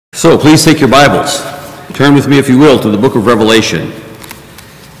So please take your Bibles. Turn with me, if you will, to the book of Revelation.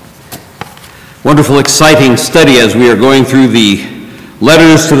 Wonderful, exciting study as we are going through the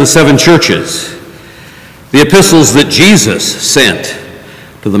letters to the seven churches, the epistles that Jesus sent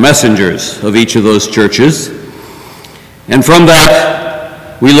to the messengers of each of those churches. And from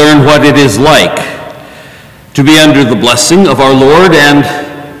that, we learn what it is like to be under the blessing of our Lord and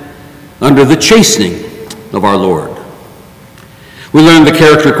under the chastening of our Lord. We learn the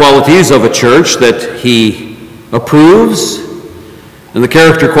character qualities of a church that he approves and the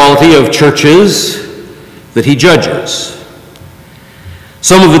character quality of churches that he judges.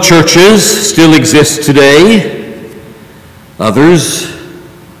 Some of the churches still exist today. Others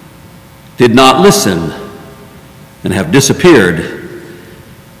did not listen and have disappeared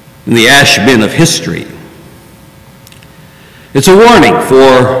in the ash bin of history. It's a warning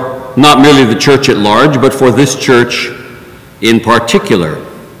for not merely the church at large, but for this church in particular.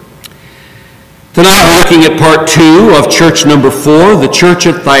 Tonight we're looking at part 2 of church number 4, the church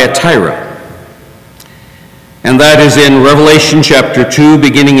at Thyatira. And that is in Revelation chapter 2,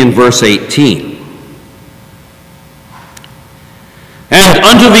 beginning in verse 18. And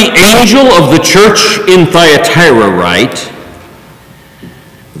unto the angel of the church in Thyatira write,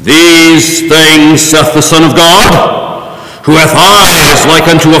 These things saith the Son of God, who hath eyes like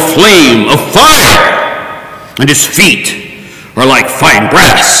unto a flame of fire, and his feet are like fine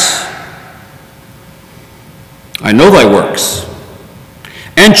brass. I know thy works,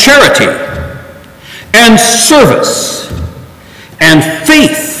 and charity, and service, and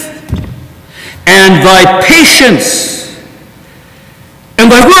faith, and thy patience,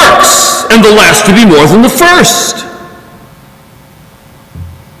 and thy works, and the last to be more than the first.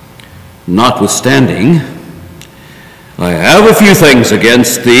 Notwithstanding, I have a few things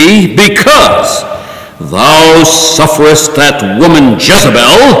against thee, because thou sufferest that woman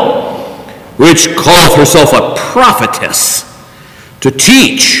Jezebel, which calleth herself a prophetess, to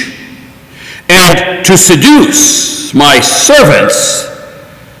teach and to seduce my servants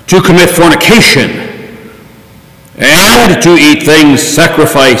to commit fornication and to eat things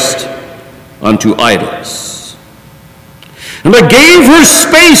sacrificed unto idols. And I gave her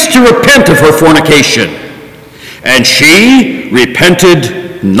space to repent of her fornication, and she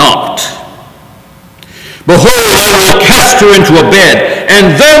repented not. Behold, I will cast her into a bed,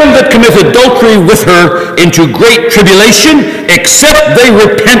 and them that commit adultery with her into great tribulation, except they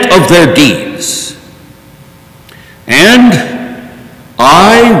repent of their deeds. And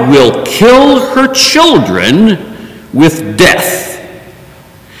I will kill her children with death.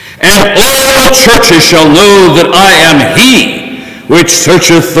 And all churches shall know that I am he which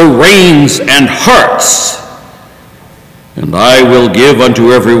searcheth the reins and hearts. And I will give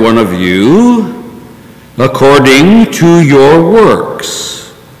unto every one of you according to your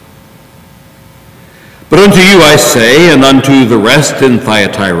works. But unto you I say, and unto the rest in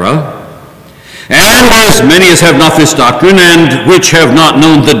Thyatira, and as many as have not this doctrine, and which have not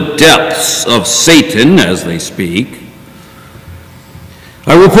known the depths of Satan, as they speak,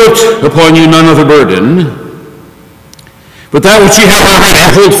 I will put upon you none other burden, but that which ye have already,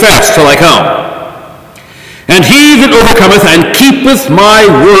 hold fast till I come. And he that overcometh and keepeth my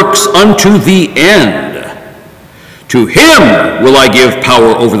works unto the end, to him will I give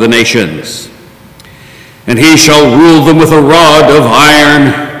power over the nations. And he shall rule them with a rod of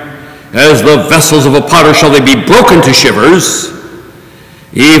iron. As the vessels of a potter shall they be broken to shivers,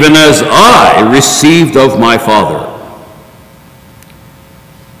 even as I received of my Father.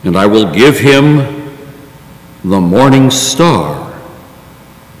 And I will give him the morning star.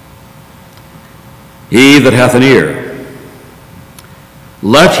 He that hath an ear,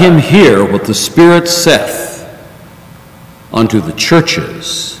 let him hear what the Spirit saith unto the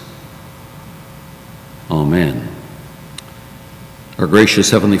churches. Amen. Our gracious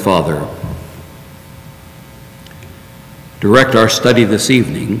Heavenly Father, direct our study this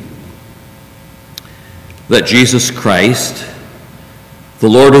evening that Jesus Christ, the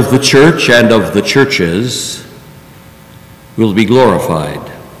Lord of the church and of the churches, will be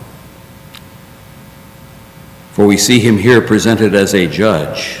glorified. For we see him here presented as a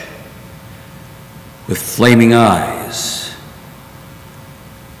judge with flaming eyes,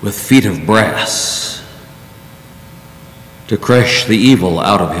 with feet of brass, to crush the evil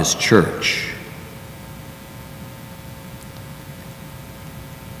out of his church.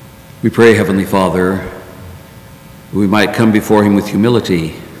 We pray, Heavenly Father, that we might come before him with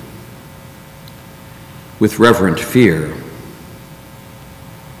humility, with reverent fear,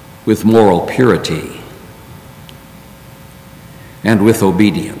 with moral purity, and with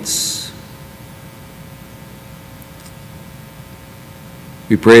obedience.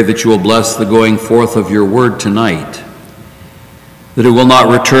 We pray that you will bless the going forth of your word tonight, that it will not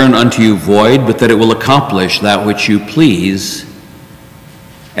return unto you void, but that it will accomplish that which you please,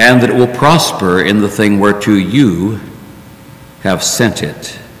 and that it will prosper in the thing whereto you have sent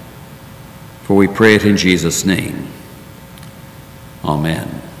it. For we pray it in Jesus' name.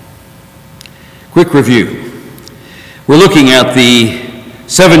 Amen. Quick review. We're looking at the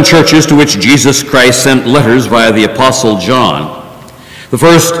 7 churches to which Jesus Christ sent letters via the Apostle John. The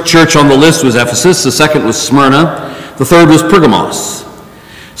first church on the list was Ephesus, the second was Smyrna, the third was Pergamos.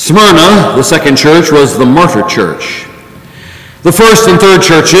 Smyrna, the second church, was the martyr church. The first and third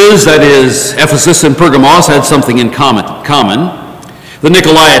churches, that is, Ephesus and Pergamos, had something in common. The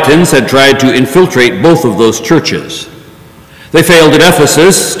Nicolaitans had tried to infiltrate both of those churches. They failed at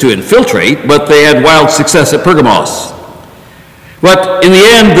Ephesus to infiltrate, but they had wild success at Pergamos. But in the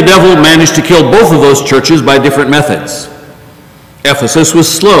end, the devil managed to kill both of those churches by different methods. Ephesus was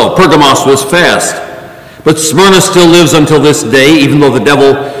slow, Pergamos was fast, but Smyrna still lives until this day, even though the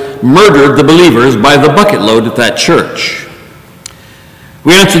devil murdered the believers by the bucket load at that church.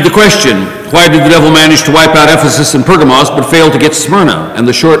 We answered the question, why did the devil manage to wipe out Ephesus and Pergamos but fail to get Smyrna? And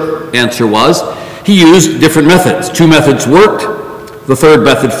the short answer was, he used different methods. 2 methods worked, the third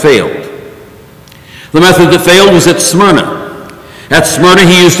method failed. The method that failed was at Smyrna. At Smyrna,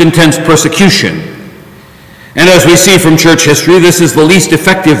 he used intense persecution. And as we see from church history, this is the least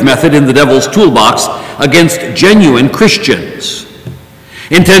effective method in the devil's toolbox against genuine Christians.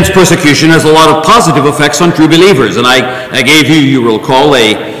 Intense persecution has a lot of positive effects on true believers, and I gave you, you will recall,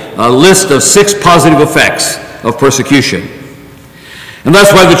 a list of 6 positive effects of persecution. And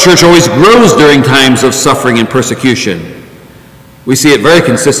that's why the church always grows during times of suffering and persecution. We see it very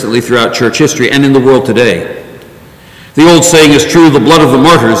consistently throughout church history and in the world today. The old saying is true, the blood of the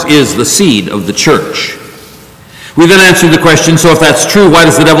martyrs is the seed of the church. We then answered the question, so if that's true, why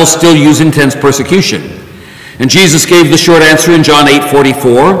does the devil still use intense persecution? And Jesus gave the short answer in John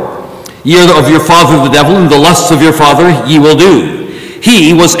 8:44, ye are of your father the devil, and the lusts of your father ye will do.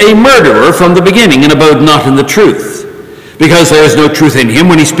 He was a murderer from the beginning, and abode not in the truth. Because there is no truth in him,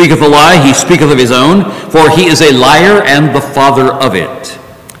 when he speaketh a lie, he speaketh of his own, for he is a liar and the father of it.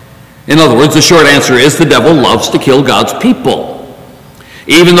 In other words, the short answer is the devil loves to kill God's people.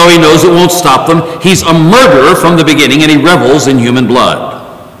 Even though he knows it won't stop them, he's a murderer from the beginning, and he revels in human blood.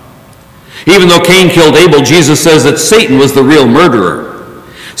 Even though Cain killed Abel, Jesus says that Satan was the real murderer.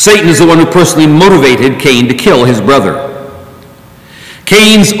 Satan is the one who personally motivated Cain to kill his brother.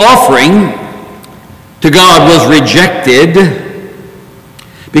 Cain's offering to God was rejected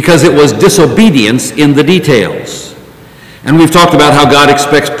because it was disobedience in the details. And we've talked about how God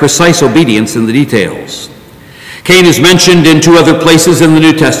expects precise obedience in the details. Cain is mentioned in 2 other places in the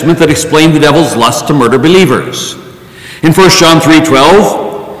New Testament that explain the devil's lust to murder believers. In 1 John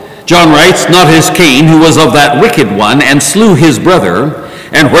 3:12, John writes, not as Cain, who was of that wicked one, and slew his brother,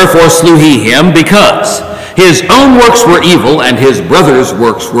 and wherefore slew he him? Because his own works were evil, and his brother's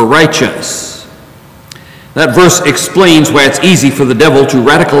works were righteous. That verse explains why it's easy for the devil to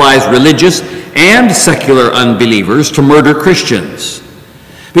radicalize religious and secular unbelievers to murder Christians.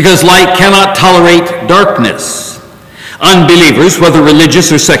 Because light cannot tolerate darkness. Unbelievers, whether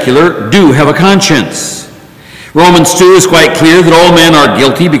religious or secular, do have a conscience. Romans 2 is quite clear that all men are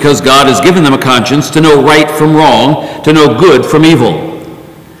guilty because God has given them a conscience to know right from wrong, to know good from evil.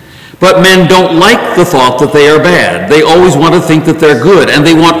 But men don't like the thought that they are bad. They always want to think that they're good, and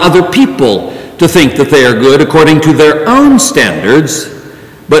they want other people to think that they are good according to their own standards,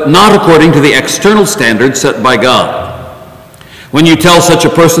 but not according to the external standards set by God. When you tell such a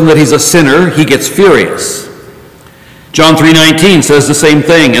person that he's a sinner, he gets furious. John 3:19 says the same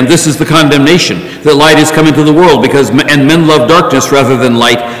thing, and this is the condemnation, that light is come into the world, and men love darkness rather than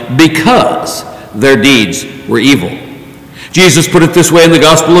light, because their deeds were evil. Jesus put it this way in the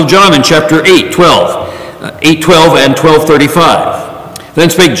Gospel of John in chapter 8:12 and 12:35. Then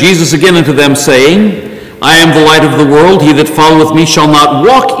spake Jesus again unto them, saying, I am the light of the world. He that followeth me shall not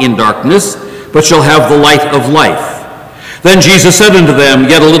walk in darkness, but shall have the light of life. Then Jesus said unto them,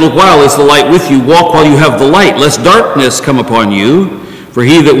 Yet a little while is the light with you. Walk while you have the light, lest darkness come upon you. For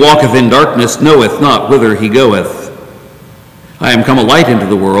he that walketh in darkness knoweth not whither he goeth. I am come a light into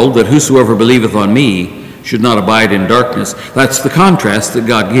the world, that whosoever believeth on me should not abide in darkness. That's the contrast that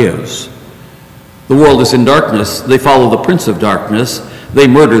God gives. The world is in darkness. They follow the prince of darkness. They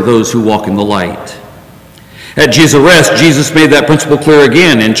murder those who walk in the light. At Gennesaret, Jesus made that principle clear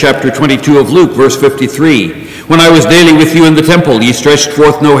again in chapter 22 of Luke, verse 53. When I was daily with you in the temple, ye stretched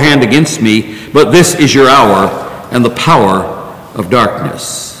forth no hand against me, but this is your hour and the power of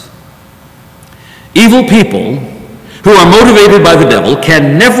darkness. Evil people who are motivated by the devil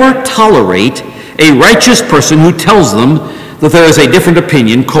can never tolerate a righteous person who tells them that there is a different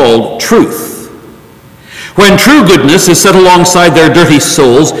opinion called truth. When true goodness is set alongside their dirty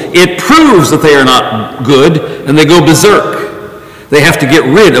souls, it proves that they are not good, and they go berserk. They have to get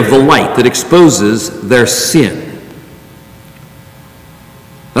rid of the light that exposes their sin.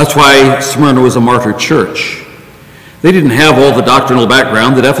 That's why Smyrna was a martyr church. They didn't have all the doctrinal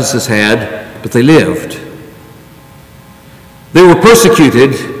background that Ephesus had, but they lived. They were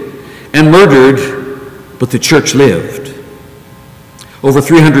persecuted and murdered, but the church lived. Over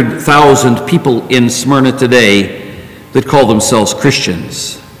 300,000 people in Smyrna today that call themselves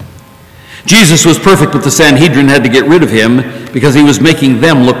Christians. Jesus was perfect, but the Sanhedrin had to get rid of him because he was making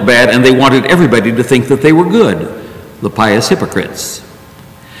them look bad, and they wanted everybody to think that they were good, the pious hypocrites.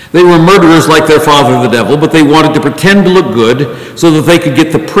 They were murderers like their father, the devil, but they wanted to pretend to look good so that they could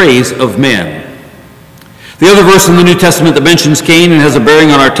get the praise of men. The other verse in the New Testament that mentions Cain and has a bearing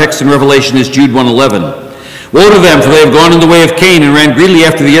on our text in Revelation is Jude 1:11. Woe to them, for they have gone in the way of Cain and ran greedily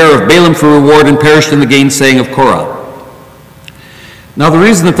after the error of Balaam for reward and perished in the gainsaying of Korah. Now the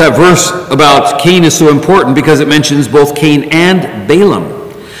reason that verse about Cain is so important because it mentions both Cain and Balaam,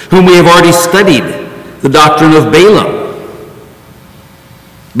 whom we have already studied, the doctrine of Balaam.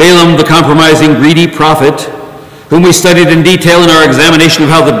 Balaam, the compromising, greedy prophet, whom we studied in detail in our examination of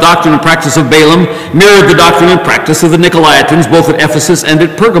how the doctrine and practice of Balaam mirrored the doctrine and practice of the Nicolaitans, both at Ephesus and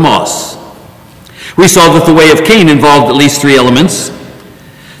at Pergamos. We saw that the way of Cain involved at least three elements.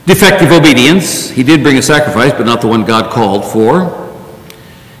 Defective obedience. He did bring a sacrifice, but not the one God called for.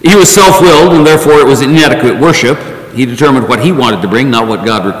 He was self-willed, and therefore it was inadequate worship. He determined what he wanted to bring, not what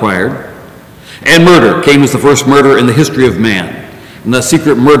God required. And murder. Cain was the first murderer in the history of man. And the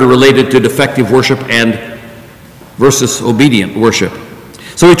secret murder related to defective worship and versus obedient worship.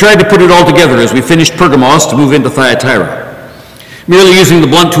 So we tried to put it all together as we finished Pergamos to move into Thyatira. Merely using the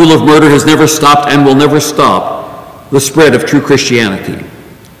blunt tool of murder has never stopped and will never stop the spread of true Christianity.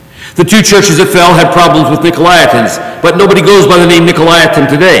 The two churches that fell had problems with Nicolaitans, but nobody goes by the name Nicolaitan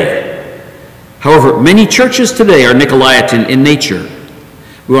today. However, many churches today are Nicolaitan in nature.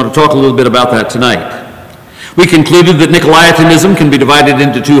 We want to talk a little bit about that tonight. We concluded that Nicolaitanism can be divided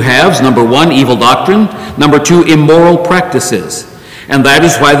into two halves. Number one, evil doctrine. Number two, immoral practices. And that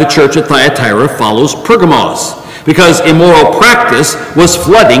is why the church at Thyatira follows Pergamos, because immoral practice was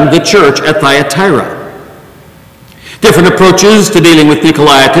flooding the church at Thyatira. Different approaches to dealing with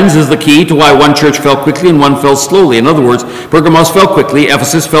Nicolaitans is the key to why one church fell quickly and one fell slowly. In other words, Pergamos fell quickly,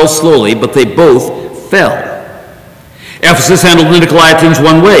 Ephesus fell slowly, but they both fell. Ephesus handled the Nicolaitans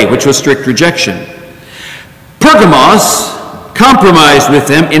one way, which was strict rejection. Pergamos compromised with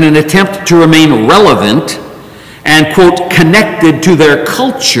them in an attempt to remain relevant and, quote, connected to their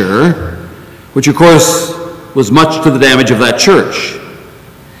culture, which of course was much to the damage of that church.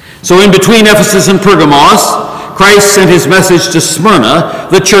 So in between Ephesus and Pergamos, Christ sent his message to Smyrna,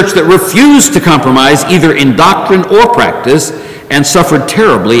 the church that refused to compromise either in doctrine or practice and suffered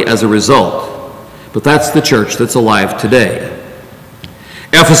terribly as a result. But that's the church that's alive today.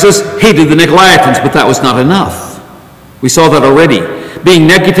 Ephesus hated the Nicolaitans, but that was not enough. We saw that already. Being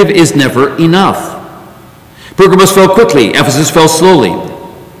negative is never enough. Pergamos fell quickly, Ephesus fell slowly.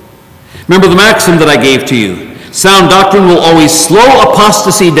 Remember the maxim that I gave to you. Sound doctrine will always slow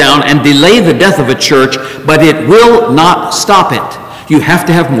apostasy down and delay the death of a church, but it will not stop it. You have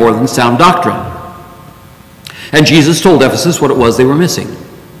to have more than sound doctrine. And Jesus told Ephesus what it was they were missing.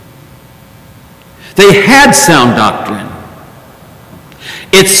 They had sound doctrine.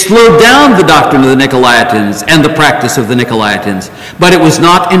 It slowed down the doctrine of the Nicolaitans and the practice of the Nicolaitans, but it was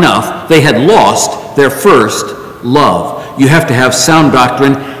not enough. They had lost their first love. You have to have sound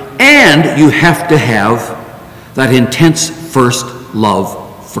doctrine, and you have to have that intense first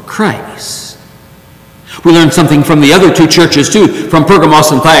love for Christ. We learned something from the other two churches too, from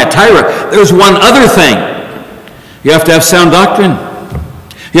Pergamos and Thyatira. There's one other thing. You have to have sound doctrine.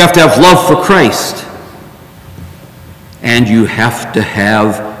 You have to have love for Christ. And you have to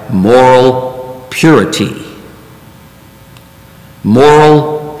have moral purity.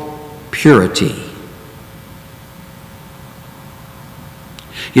 Moral purity.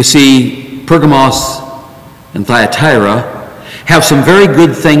 You see, Pergamos and Thyatira have some very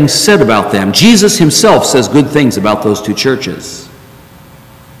good things said about them. Jesus himself says good things about those two churches.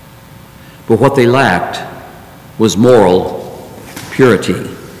 But what they lacked was moral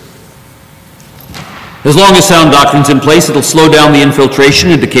purity. As long as sound doctrine's in place, it'll slow down the infiltration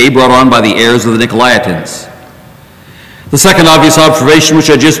and decay brought on by the errors of the Nicolaitans. The second obvious observation, which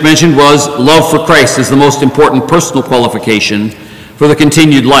I just mentioned, was love for Christ is the most important personal qualification for the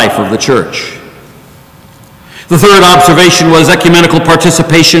continued life of the church. The third observation was ecumenical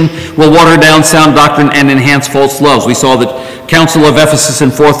participation will water down sound doctrine and enhance false loves. We saw that Council of Ephesus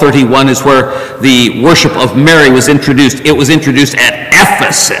in 431 is where the worship of Mary was introduced. It was introduced at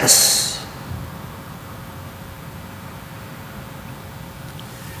Ephesus.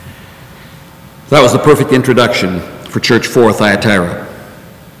 That was the perfect introduction for Church 4, Thyatira.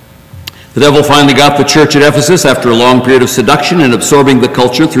 The devil finally got the church at Ephesus after a long period of seduction and absorbing the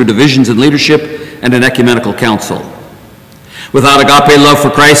culture through divisions in leadership and an ecumenical council. Without agape love for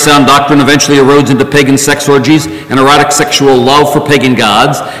Christ, sound doctrine eventually erodes into pagan sex orgies and erotic sexual love for pagan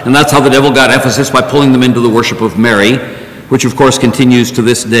gods, and that's how the devil got Ephesus, by pulling them into the worship of Mary, which of course continues to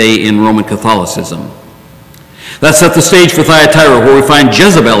this day in Roman Catholicism. That set the stage for Thyatira, where we find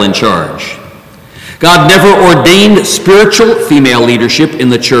Jezebel in charge. God never ordained spiritual female leadership in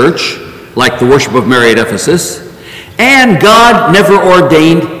the church, like the worship of Mary at Ephesus, and God never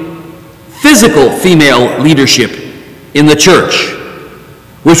ordained physical female leadership in the church,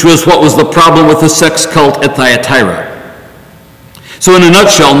 which was what was the problem with the sex cult at Thyatira. So in a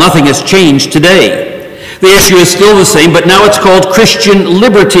nutshell, nothing has changed today. The issue is still the same, but now it's called Christian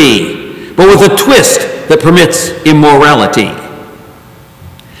liberty, but with a twist that permits immorality.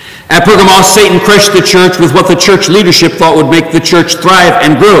 At Pergamos, Satan crushed the church with what the church leadership thought would make the church thrive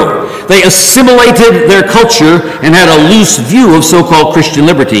and grow. They assimilated their culture and had a loose view of so-called Christian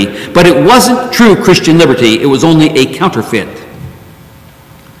liberty, but it wasn't true Christian liberty. It was only a counterfeit.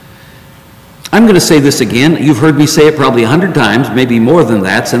 I'm going to say this again. You've heard me say it probably 100 times, maybe more than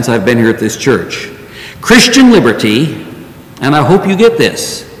that, since I've been here at this church. Christian liberty, and I hope you get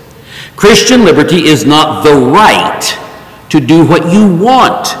this, Christian liberty is not the right to do what you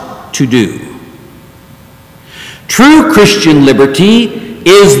want to do. True Christian liberty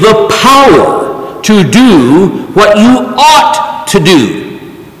is the power to do what you ought to do.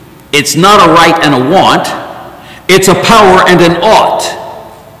 It's not a right and a want. It's a power and an ought.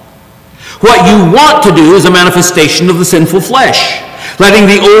 What you want to do is a manifestation of the sinful flesh, letting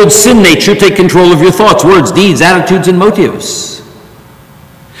the old sin nature take control of your thoughts, words, deeds, attitudes, and motives.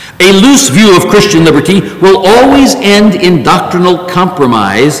 A loose view of Christian liberty will always end in doctrinal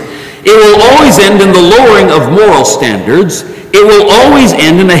compromise. It will always end in the lowering of moral standards. It will always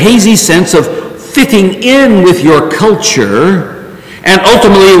end in a hazy sense of fitting in with your culture, and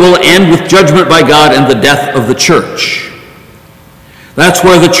ultimately it will end with judgment by God and the death of the church. That's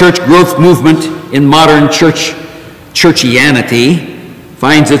where the church growth movement in modern churchianity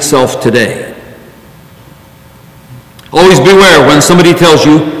finds itself today. Always beware when somebody tells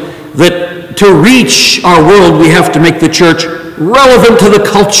you that to reach our world we have to make the church relevant to the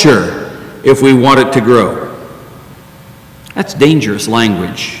culture if we want it to grow. That's dangerous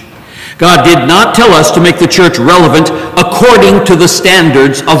language. God did not tell us to make the church relevant according to the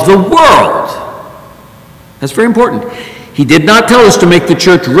standards of the world. That's very important. He did not tell us to make the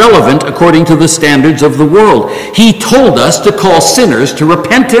church relevant according to the standards of the world. He told us to call sinners to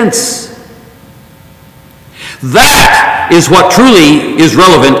repentance. That is what truly is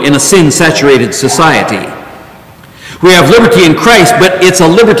relevant in a sin-saturated society. We have liberty in Christ, but it's a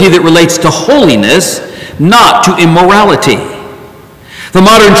liberty that relates to holiness, not to immorality. The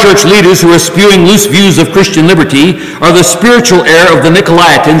modern church leaders who are spewing loose views of Christian liberty are the spiritual heir of the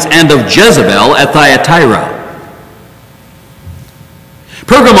Nicolaitans and of Jezebel at Thyatira.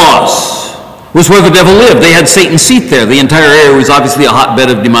 Pergamos was where the devil lived. They had Satan's seat there. The entire area was obviously a hotbed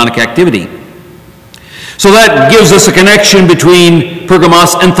of demonic activity. So that gives us a connection between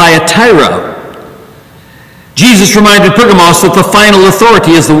Pergamos and Thyatira. Jesus reminded Pergamos that the final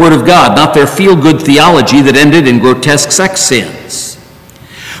authority is the Word of God, not their feel-good theology that ended in grotesque sex sins.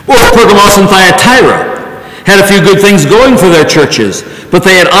 Both Pergamos and Thyatira had a few good things going for their churches, but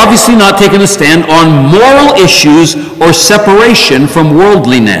they had obviously not taken a stand on moral issues or separation from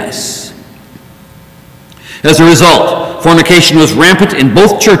worldliness. As a result, fornication was rampant in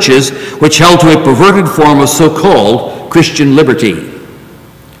both churches, which held to a perverted form of so-called Christian liberty.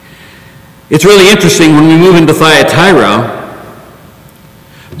 It's really interesting when we move into Thyatira,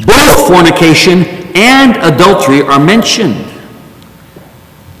 both fornication and adultery are mentioned.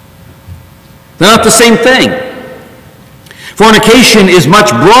 They're not the same thing. Fornication is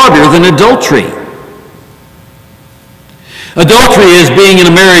much broader than adultery. Adultery is being in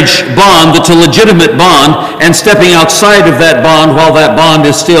a marriage bond that's a legitimate bond and stepping outside of that bond while that bond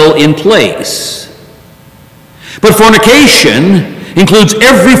is still in place. But fornication includes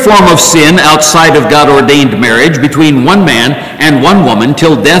every form of sin outside of God-ordained marriage between one man and one woman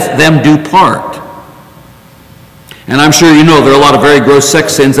till death them do part. And I'm sure you know there are a lot of very gross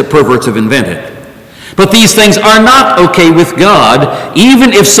sex sins that perverts have invented. But these things are not okay with God,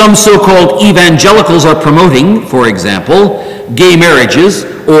 even if some so-called evangelicals are promoting, for example, gay marriages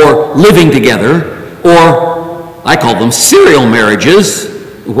or living together, or I call them serial marriages,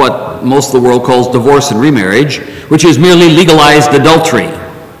 what most of the world calls divorce and remarriage, which is merely legalized adultery.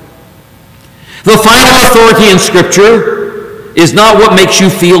 The final authority in Scripture is not what makes you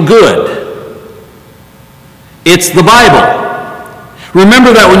feel good. It's the Bible.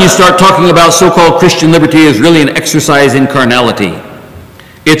 Remember that when you start talking about so-called Christian liberty is really an exercise in carnality.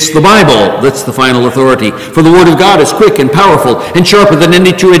 It's the Bible that's the final authority. For the Word of God is quick and powerful and sharper than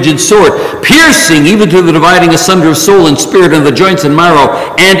any two-edged sword, piercing even to the dividing asunder of soul and spirit and the joints and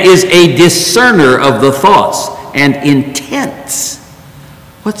marrow, and is a discerner of the thoughts and intents.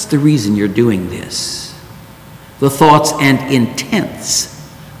 What's the reason you're doing this? The thoughts and intents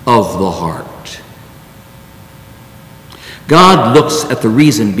of the heart. God looks at the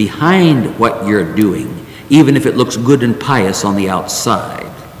reason behind what you're doing, even if it looks good and pious on the outside.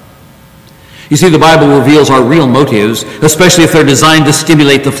 You see, the Bible reveals our real motives, especially if they're designed to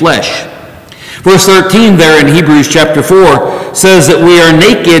stimulate the flesh. Verse 13 there in Hebrews chapter 4 says that we are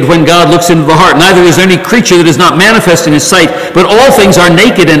naked when God looks into the heart. Neither is there any creature that is not manifest in his sight, but all things are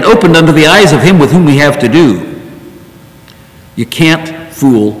naked and opened unto the eyes of him with whom we have to do. You can't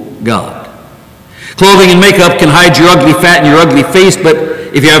fool God. Clothing and makeup can hide your ugly fat and your ugly face, but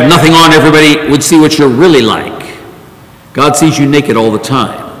if you have nothing on, everybody would see what you're really like. God sees you naked all the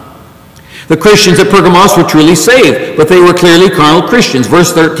time. The Christians at Pergamos were truly saved, but they were clearly carnal Christians.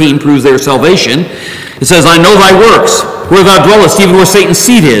 Verse 13 proves their salvation. It says, I know thy works, where thou dwellest, even where Satan's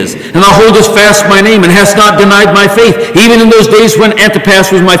seat is, and thou holdest fast my name, and hast not denied my faith, even in those days when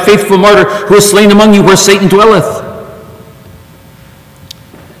Antipas was my faithful martyr, who was slain among you where Satan dwelleth.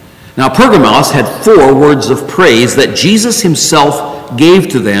 Now, Pergamos had 4 words of praise that Jesus himself gave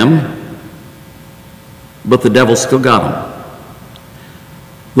to them, but the devil still got them.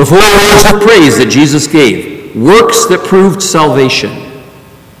 The 4 words of praise that Jesus gave: works that proved salvation.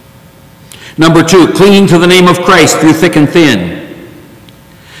 Number 2, clinging to the name of Christ through thick and thin.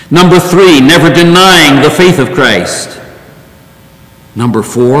 Number 3, never denying the faith of Christ. Number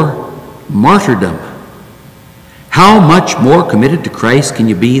 4, martyrdom. How much more committed to Christ can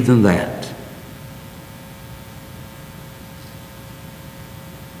you be than that?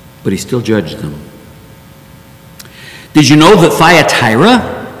 But he still judged them. Did you know that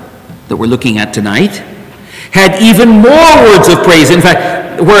Thyatira, that we're looking at tonight, had even more words of praise? In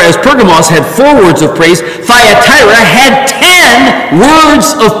fact, whereas Pergamos had 4 words of praise, Thyatira had 10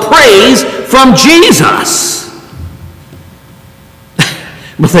 words of praise from Jesus.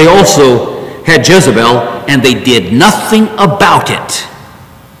 But they also had Jezebel, and they did nothing about it.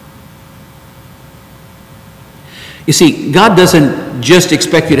 You see, God doesn't just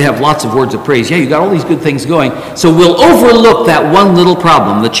expect you to have lots of words of praise. Yeah, you got all these good things going, so we'll overlook that one little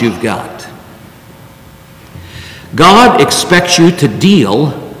problem that you've got. God expects you to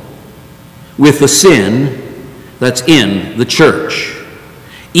deal with the sin that's in the church,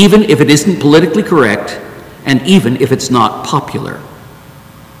 even if it isn't politically correct, and even if it's not popular.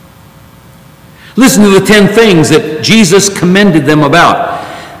 Listen to the 10 things that Jesus commended them about.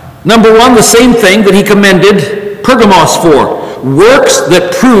 Number 1, the same thing that he commended Pergamos for: works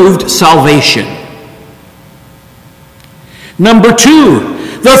that proved salvation. Number 2,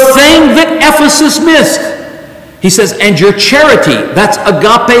 the thing that Ephesus missed. He says, and your charity, that's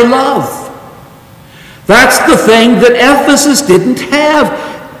agape love. That's the thing that Ephesus didn't have,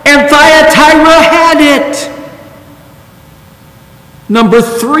 and Thyatira had it. Number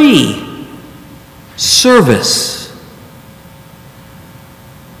 3, service.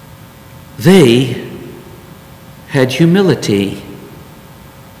 They had humility.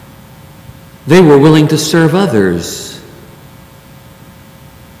 They were willing to serve others.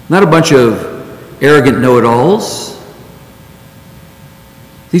 Not a bunch of arrogant know-it-alls.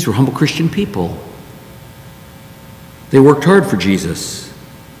 These were humble Christian people. They worked hard for Jesus.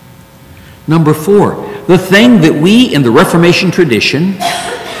 Number 4, the thing that we in the Reformation tradition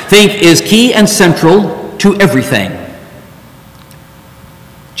think is key and central to everything.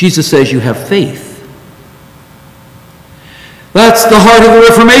 Jesus says you have faith. That's the heart of the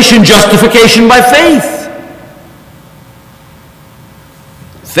Reformation, justification by faith.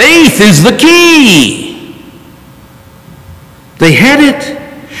 Faith is the key. They had it.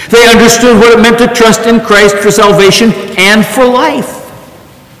 They understood what it meant to trust in Christ for salvation and for life.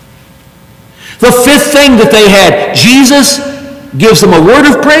 The 5th thing that they had, Jesus gives them a word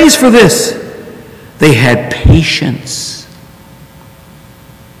of praise for this. They had patience.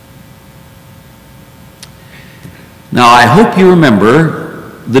 Now, I hope you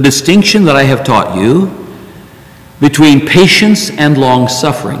remember the distinction that I have taught you between patience and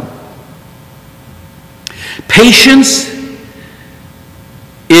long-suffering. Patience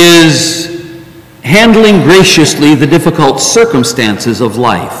is handling graciously the difficult circumstances of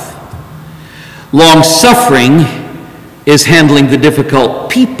life. Long-suffering is handling the difficult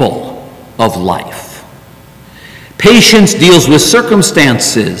people of life. Patience deals with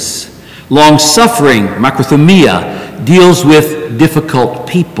circumstances. Long-suffering, makrothumia, deals with difficult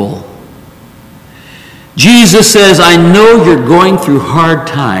people. Jesus says, I know you're going through hard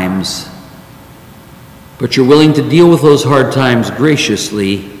times, but you're willing to deal with those hard times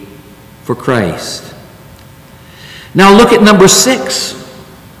graciously for Christ. Now look at number 6.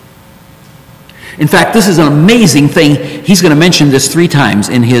 In fact, this is an amazing thing. He's going to mention this 3 times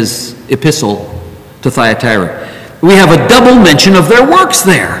in his epistle to Thyatira. We have a double mention of their works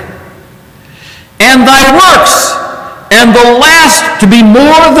there. And thy works, and the last to be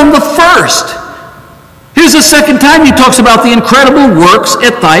more than the first. Here's the second time he talks about the incredible works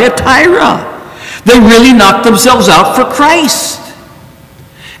at Thyatira. They really knocked themselves out for Christ.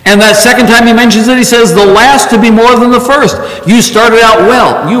 And that second time he mentions it, he says, the last to be more than the first. You started out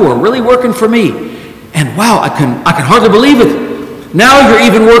well. You were really working for me. And wow, I can hardly believe it. Now you're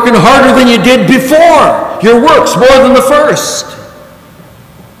even working harder than you did before. Your work's more than the first.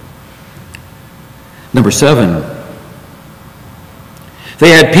 Number 7.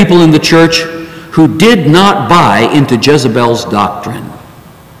 They had people in the church who did not buy into Jezebel's doctrine.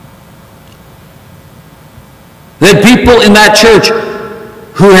 They had people in that church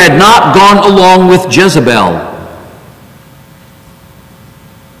who had not gone along with Jezebel.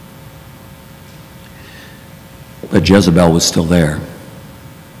 But Jezebel was still there.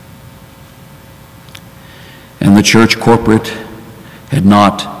 And the church corporate had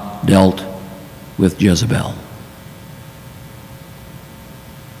not dealt with Jezebel.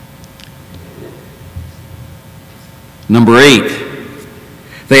 Number 8.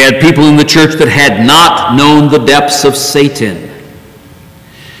 They had people in the church that had not known the depths of Satan.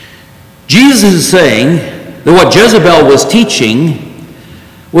 Jesus is saying that what Jezebel was teaching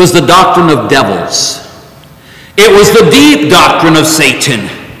was the doctrine of devils. It was the deep doctrine of Satan,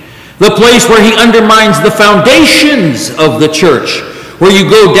 the place where he undermines the foundations of the church, where you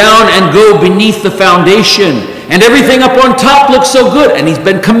go down and go beneath the foundation, and everything up on top looks so good, and he's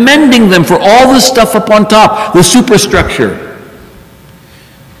been commending them for all the stuff up on top, the superstructure.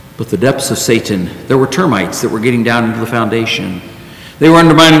 But the depths of Satan, there were termites that were getting down into the foundation. They were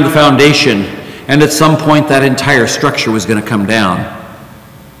undermining the foundation, and at some point that entire structure was going to come down.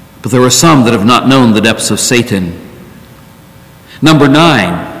 But there were some that have not known the depths of Satan. Number 9.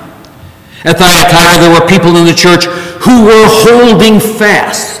 At Thyatira, there were people in the church who were holding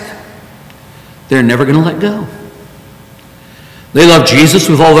fast. They're never going to let go. They love Jesus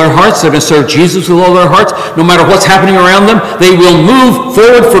with all their hearts. They're going to serve Jesus with all their hearts. No matter what's happening around them, they will move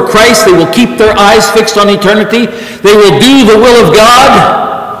forward for Christ. They will keep their eyes fixed on eternity. They will do the will of God.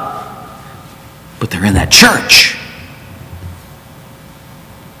 But they're in that church.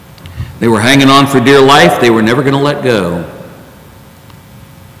 They were hanging on for dear life. They were never going to let go.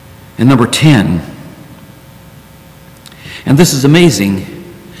 And number 10. And this is amazing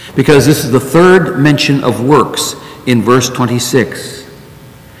because this is the third mention of works in verse 26.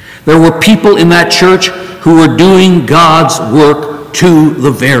 There were people in that church who were doing God's work to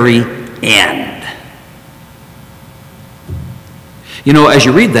the very end. You know, as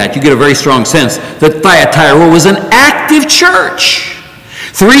you read that, you get a very strong sense that Thyatira was an active church.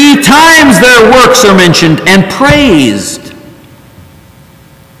 3 times their works are mentioned and praised.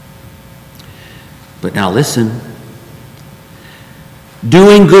 But now listen.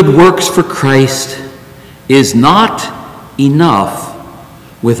 Doing good works for Christ is not enough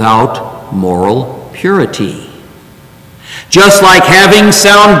without moral purity. Just like having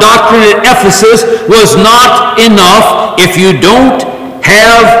sound doctrine at Ephesus was not enough if you don't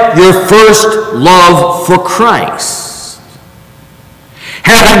have your first love for Christ.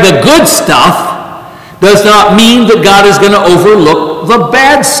 Having the good stuff does not mean that God is going to overlook the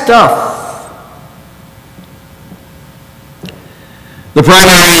bad stuff. The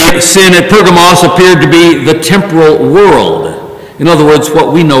primary sin at Pergamos appeared to be the temporal world. In other words,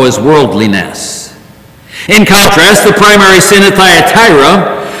 what we know as worldliness. In contrast, the primary sin at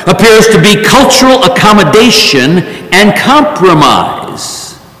Thyatira appears to be cultural accommodation and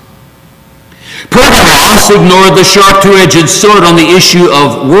compromise. Pergamos ignored the sharp two-edged sword on the issue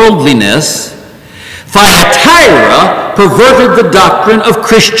of worldliness. Thyatira perverted the doctrine of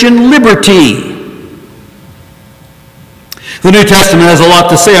Christian liberty. The New Testament has a lot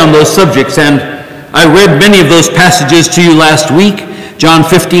to say on those subjects, and I read many of those passages to you last week, John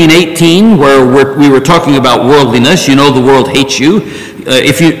 15:18, where we were talking about worldliness, you know the world hates you.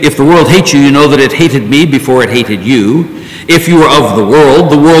 If the world hates you, you know that it hated me before it hated you. If you were of the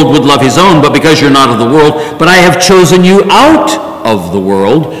world would love his own, but because you're not of the world, but I have chosen you out of the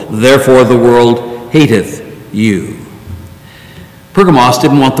world, therefore the world hateth you. Pergamos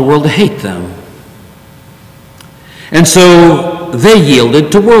didn't want the world to hate them. And so they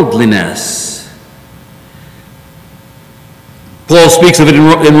yielded to worldliness. Paul speaks of it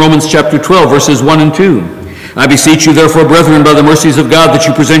in Romans chapter 12, verses 1 and 2. I beseech you, therefore, brethren, by the mercies of God, that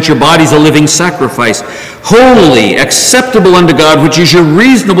you present your bodies a living sacrifice, holy, acceptable unto God, which is your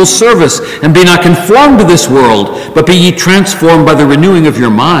reasonable service. And be not conformed to this world, but be ye transformed by the renewing of your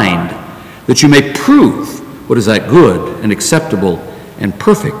mind, that you may prove what is that good and acceptable and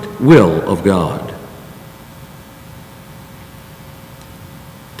perfect will of God.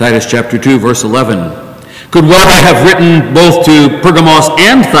 Titus chapter 2, verse 11. Could well I have written both to Pergamos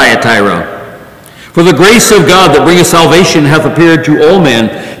and Thyatira. For the grace of God that bringeth salvation hath appeared to all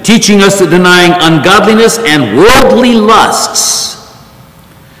men, teaching us that denying ungodliness and worldly lusts,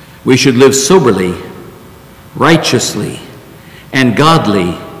 we should live soberly, righteously, and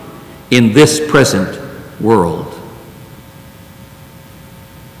godly in this present world.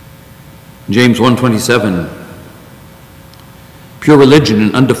 James 1:27. Pure religion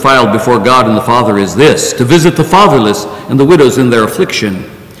and undefiled before God and the Father is this, to visit the fatherless and the widows in their affliction,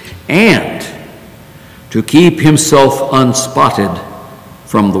 and to keep himself unspotted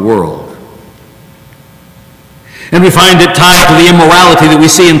from the world. And we find it tied to the immorality that we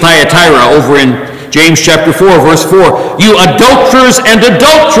see in Thyatira over in James chapter 4, verse 4. You adulterers and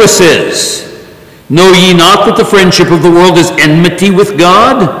adulteresses, know ye not that the friendship of the world is enmity with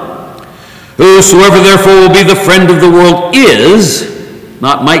God? Whosoever therefore will be the friend of the world is,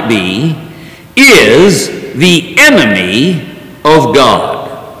 not might be, is the enemy of God.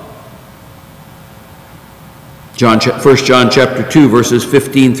 1 John chapter 2, verses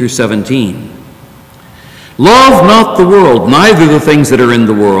 15 through 17. Love not the world, neither the things that are in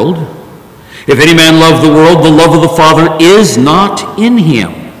the world. If any man love the world, the love of the Father is not in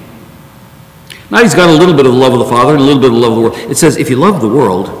him. Now he's got a little bit of the love of the Father and a little bit of the love of the world. It says, if you love the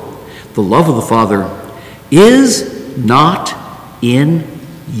world, the love of the Father is not in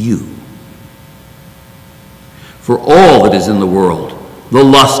you. For all that is in the world, the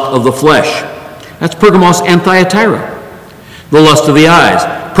lust of the flesh, that's Pergamos and Thyatira. The lust of the eyes,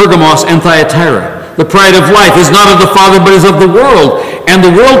 Pergamos and Thyatira. The pride of life is not of the Father, but is of the world. And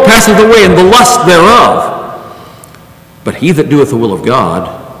the world passeth away, and the lust thereof. But he that doeth the will of God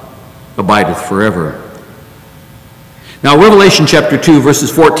abideth forever. Now, Revelation chapter 2,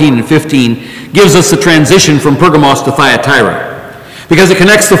 verses 14 and 15 gives us the transition from Pergamos to Thyatira, because it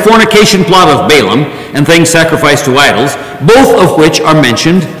connects the fornication plot of Balaam and things sacrificed to idols, both of which are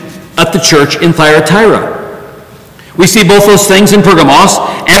mentioned at the church in Thyatira. We see both those things in Pergamos,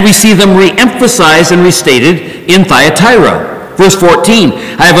 and we see them re-emphasized and restated in Thyatira. Verse 14,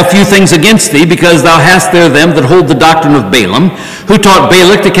 I have a few things against thee, because thou hast there them that hold the doctrine of Balaam, who taught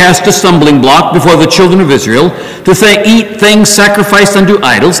Balak to cast a stumbling block before the children of Israel, to eat things sacrificed unto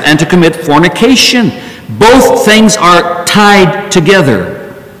idols, and to commit fornication. Both things are tied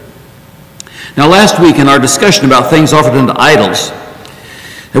together. Now, last week in our discussion about things offered unto idols,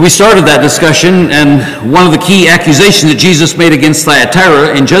 we started that discussion, and one of the key accusations that Jesus made against Thyatira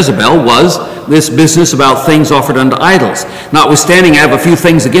and Jezebel was this business about things offered unto idols. Notwithstanding, I have a few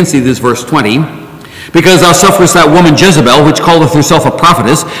things against thee, this verse 20, because thou sufferest that woman Jezebel, which calleth herself a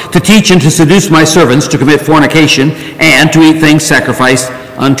prophetess, to teach and to seduce my servants to commit fornication and to eat things sacrificed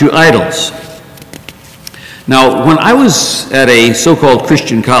unto idols. Now, when I was at a so-called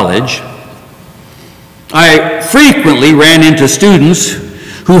Christian college, I frequently ran into students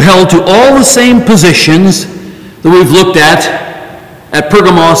who held to all the same positions that we've looked at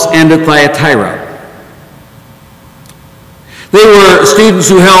Pergamos and at Thyatira. They were students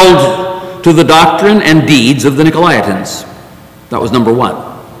who held to the doctrine and deeds of the Nicolaitans. That was number one.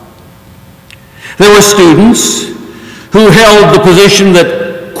 There were students who held the position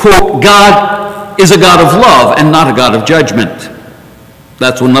that, quote, God is a God of love and not a God of judgment.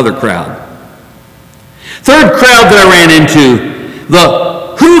 That's another crowd. Third crowd that I ran into, the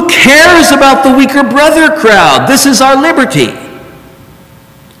who cares about the weaker brother crowd? This is our liberty.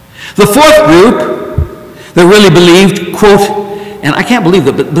 The fourth group that really believed, quote, and I can't believe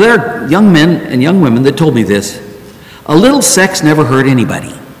it, but there are young men and young women that told me this, a little sex never hurt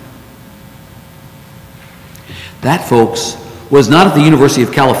anybody. That, folks, was not at the University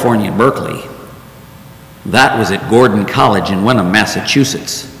of California in Berkeley. That was at Gordon College in Wenham,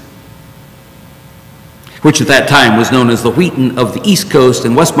 Massachusetts. which at that time was known as the Wheaton of the East Coast,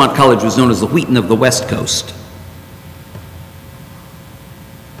 and Westmont College was known as the Wheaton of the West Coast.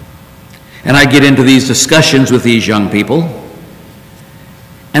 And I get into these discussions with these young people,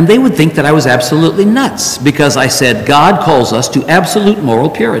 and they would think that I was absolutely nuts because I said, God calls us to absolute moral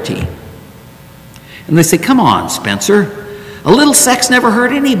purity. And they say, come on, Spencer, a little sex never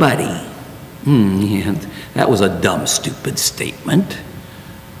hurt anybody. Yeah, that was a dumb, stupid statement.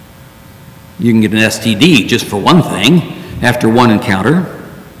 You can get an STD just for one thing after one encounter.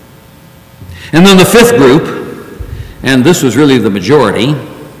 And then the fifth group, and this was really the majority,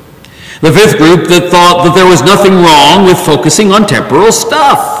 the fifth group that thought that there was nothing wrong with focusing on temporal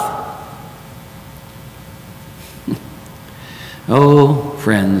stuff. Oh,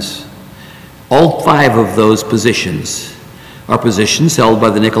 friends, all five of those positions are positions held by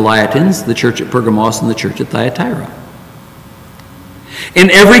the Nicolaitans, the church at Pergamos, and the church at Thyatira.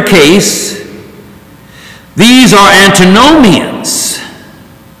 In every case, these are antinomians.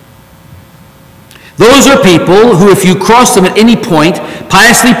 Those are people who, if you crossed them at any point,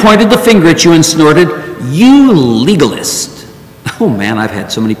 piously pointed the finger at you and snorted, "You legalist." Oh man, I've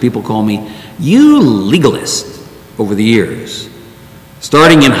had so many people call me, "You legalist," over the years.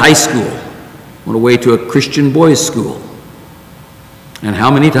 Starting in high school, went away to a Christian boys' school. And how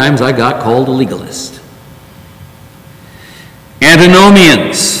many times I got called a legalist.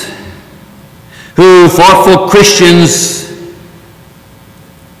 Antinomians, who thoughtful Christians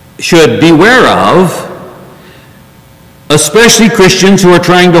should beware of, especially Christians who are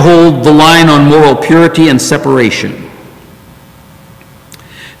trying to hold the line on moral purity and separation.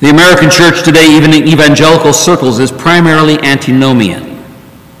 The American church today, even in evangelical circles, is primarily antinomian.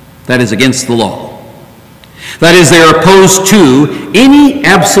 That is against the law. That is, they are opposed to any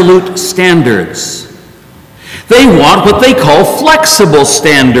absolute standards. They want what they call flexible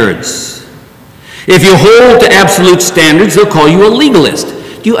standards. If you hold to absolute standards, they'll call you a legalist.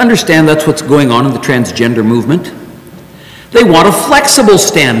 Do you understand that's what's going on in the transgender movement? They want a flexible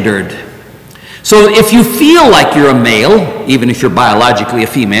standard. So if you feel like you're a male, even if you're biologically a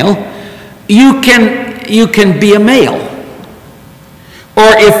female, you can be a male. Or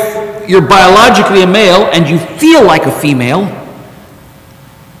if you're biologically a male and you feel like a female,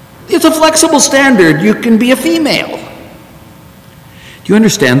 it's a flexible standard. You can be a female. Do you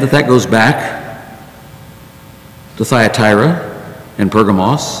understand that that goes back to Thyatira and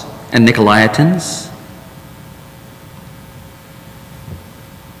Pergamos and Nicolaitans?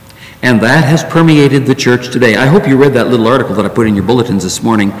 And that has permeated the church today. I hope you read that little article that I put in your bulletins this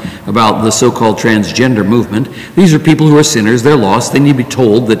morning about the so-called transgender movement. These are people who are sinners. They're lost. They need to be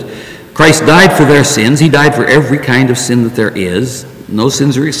told that Christ died for their sins. He died for every kind of sin that there is. No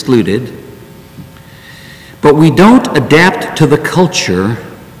sins are excluded. But we don't adapt to the culture.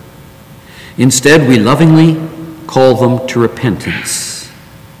 Instead, we lovingly call them to repentance,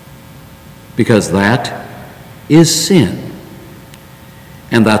 because that is sin.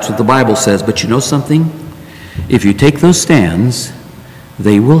 And that's what the Bible says. But you know something? If you take those stands,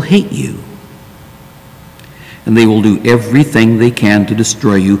 they will hate you. And they will do everything they can to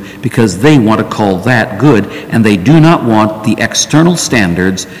destroy you, because they want to call that good, and they do not want the external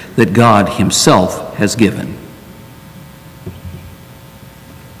standards that God Himself has given.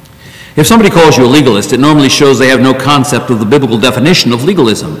 If somebody calls you a legalist, it normally shows they have no concept of the biblical definition of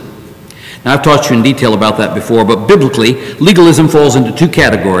legalism. Now, I've taught you in detail about that before, but biblically, legalism falls into two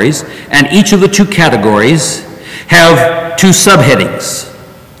categories, and each of the two categories have two subheadings.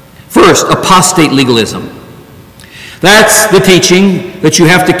 First, apostate legalism. That's the teaching that you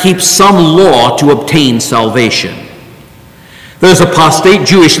have to keep some law to obtain salvation. There's apostate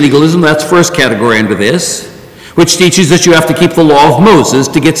Jewish legalism, that's first category under this, which teaches that you have to keep the law of Moses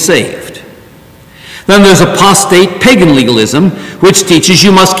to get saved. Then there's apostate pagan legalism, which teaches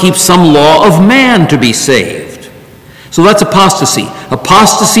you must keep some law of man to be saved. So that's apostasy.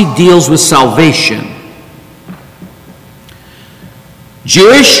 Apostasy deals with salvation.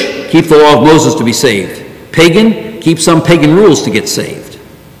 Jewish, keep the law of Moses to be saved. Pagan, keep some pagan rules to get saved.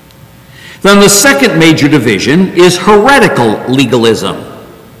 Then the second major division is heretical legalism.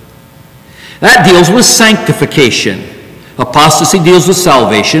 That deals with sanctification. Apostasy deals with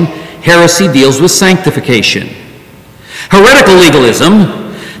salvation. Heresy deals with sanctification. Heretical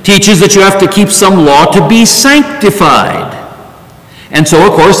legalism teaches that you have to keep some law to be sanctified. And so,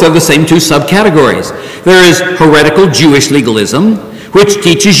 of course, they're the same two subcategories. There is heretical Jewish legalism, which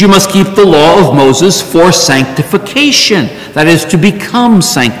teaches you must keep the law of Moses for sanctification. That is, to become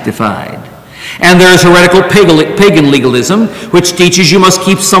sanctified. And there is heretical pagan legalism, which teaches you must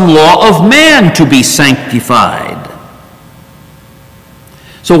keep some law of man to be sanctified.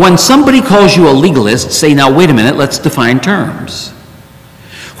 So when somebody calls you a legalist, say, now wait a minute, let's define terms.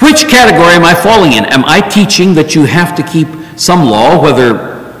 Which category am I falling in? Am I teaching that you have to keep some law, whether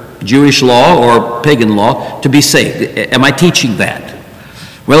Jewish law or pagan law, to be saved? Am I teaching that?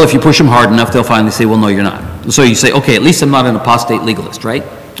 Well, if you push them hard enough, they'll finally say, well, no, you're not. So you say, okay, at least I'm not an apostate legalist, right?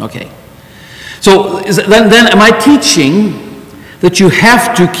 Okay. So then am I teaching that you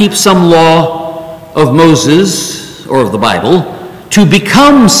have to keep some law of Moses or of the Bible to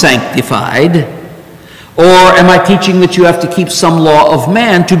become sanctified? Or am I teaching that you have to keep some law of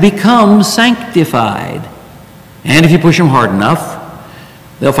man to become sanctified? And if you push them hard enough,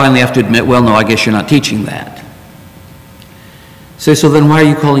 they'll finally have to admit, well, no, I guess you're not teaching that. Say, so then why are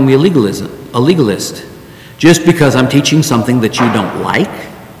you calling me a legalist? Just because I'm teaching something that you don't like?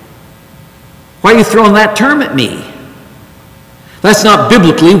 Why are you throwing that term at me? That's not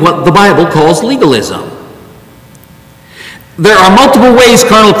biblically what the Bible calls legalism. There are multiple ways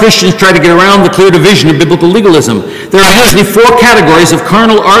carnal Christians try to get around the clear division of biblical legalism. There are usually 4 categories of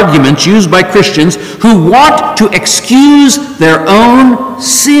carnal arguments used by Christians who want to excuse their own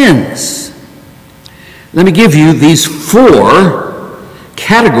sins. Let me give you these 4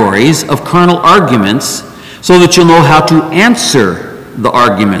 categories of carnal arguments so that you'll know how to answer the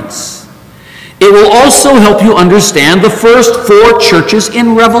arguments. It will also help you understand the first 4 churches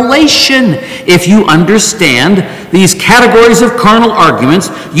in Revelation. If you understand these categories of carnal arguments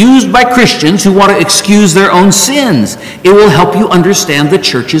used by Christians who want to excuse their own sins, it will help you understand the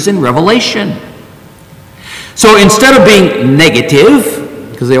churches in Revelation. So instead of being negative,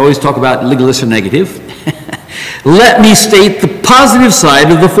 because they always talk about legalists are negative, let me state the positive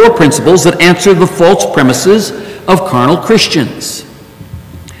side of the 4 principles that answer the false premises of carnal Christians.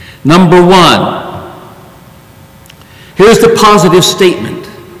 Number 1, here's the positive statement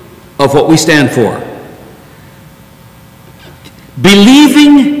of what we stand for.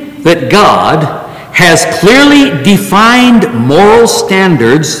 Believing that God has clearly defined moral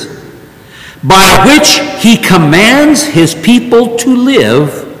standards by which he commands his people to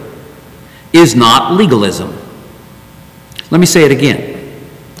live is not legalism. Let me say it again.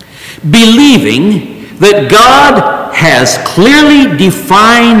 Believing that God has clearly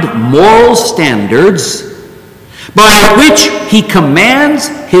defined moral standards by which he commands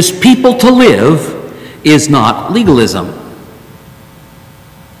his people to live is not legalism.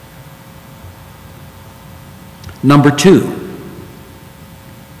 Number 2,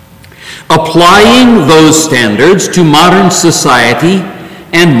 applying those standards to modern society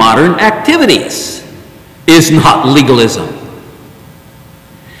and modern activities is not legalism.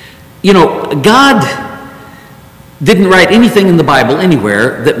 You know, God didn't write anything in the Bible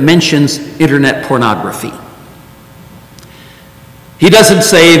anywhere that mentions internet pornography. He doesn't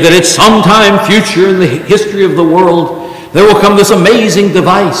say that at some time future in the history of the world there will come this amazing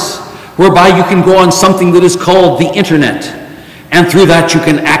device whereby you can go on something that is called the internet, and through that you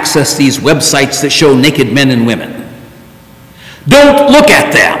can access these websites that show naked men and women. Don't look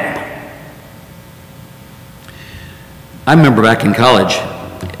at them. I remember back in college,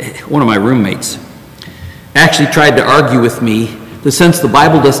 one of my roommates actually tried to argue with me that since the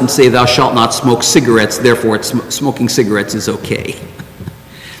Bible doesn't say thou shalt not smoke cigarettes, therefore smoking cigarettes is okay.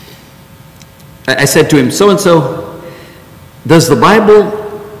 I said to him, so-and-so, does the Bible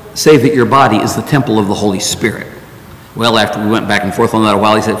say that your body is the temple of the Holy Spirit? Well, after we went back and forth on that a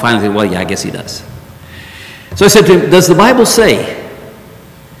while, he finally said, well, yeah, I guess he does. So I said to him, does the Bible say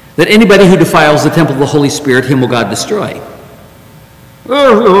that anybody who defiles the temple of the Holy Spirit, him will God destroy?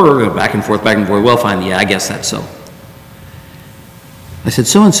 Back and forth, well, fine, yeah, I guess that's so. I said,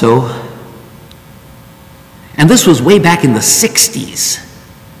 so-and-so, and this was way back in the 60s,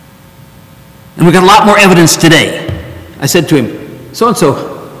 and we got a lot more evidence today. I said to him, so-and-so,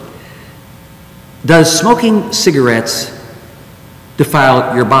 does smoking cigarettes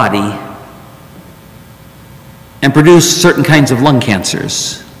defile your body and produce certain kinds of lung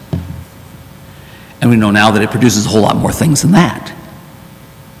cancers? And we know now that it produces a whole lot more things than that.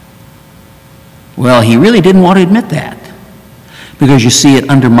 Well, he really didn't want to admit that, because you see, it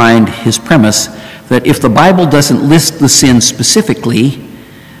undermined his premise that if the Bible doesn't list the sin specifically,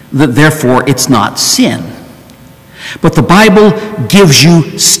 that therefore it's not sin. But the Bible gives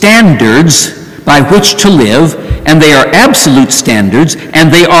you standards by which to live, and they are absolute standards,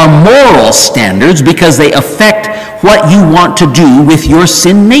 and they are moral standards because they affect what you want to do with your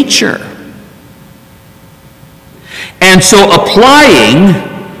sin nature. And so applying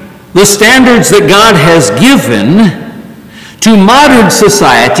the standards that God has given to modern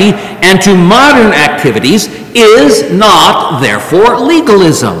society and to modern activities is not, therefore,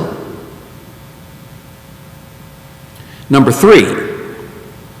 legalism. Number 3,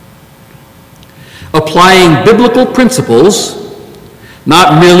 applying biblical principles,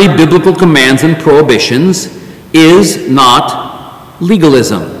 not merely biblical commands and prohibitions, is not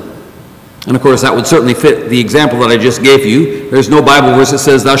legalism. And of course, that would certainly fit the example that I just gave you. There's no Bible verse that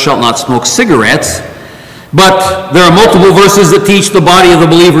says, thou shalt not smoke cigarettes. But there are multiple verses that teach the body of the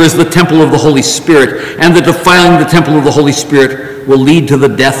believer is the temple of the Holy Spirit, and that defiling the temple of the Holy Spirit will lead to the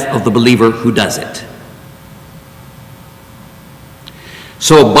death of the believer who does it.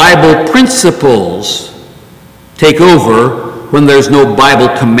 So Bible principles take over when there's no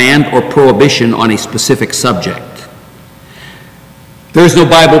Bible command or prohibition on a specific subject. There's no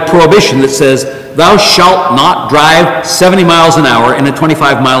Bible prohibition that says, thou shalt not drive 70 miles an hour in a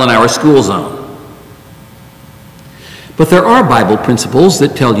 25-mile-an-hour school zone. But there are Bible principles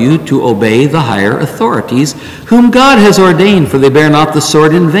that tell you to obey the higher authorities, whom God has ordained, for they bear not the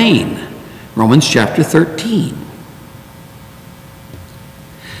sword in vain. Romans chapter 13.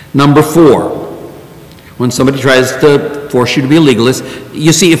 Number 4, when somebody tries to force you to be a legalist,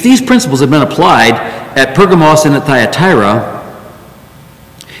 you see, if these principles had been applied at Pergamos and at Thyatira,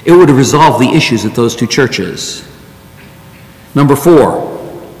 it would have resolved the issues at those two churches. Number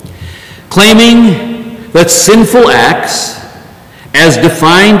 4, claiming that sinful acts, as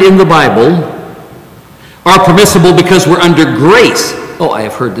defined in the Bible, are permissible because we're under grace. Oh, I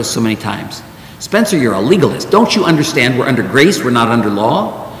have heard this so many times. Spencer, you're a legalist. Don't you understand we're under grace, we're not under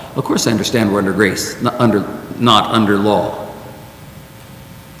law? Of course I understand we're under grace, not under law.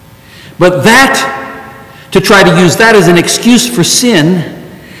 But that, to try to use that as an excuse for sin,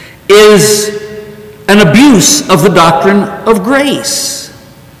 is an abuse of the doctrine of grace.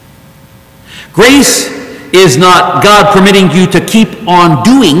 Grace is not God permitting you to keep on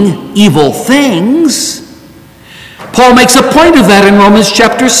doing evil things. Paul makes a point of that in Romans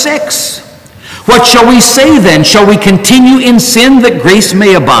chapter 6. What shall we say then? Shall we continue in sin that grace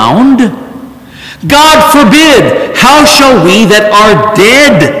may abound? God forbid! How shall we that are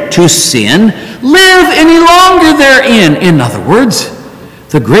dead to sin live any longer therein? In other words,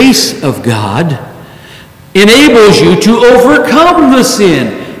 the grace of God enables you to overcome the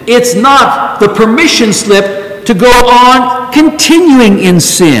sin. It's not the permission slip to go on continuing in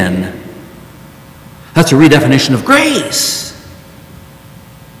sin. That's a redefinition of grace.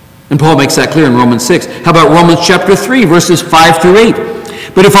 And Paul makes that clear in Romans 6. How about Romans chapter 3, verses 5 through 8?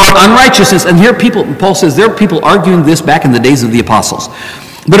 But if our unrighteousness, and here Paul says there are people arguing this back in the days of the apostles.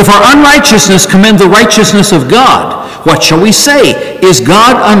 But if our unrighteousness commend the righteousness of God, what shall we say? Is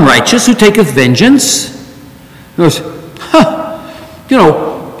God unrighteous who taketh vengeance? In other words,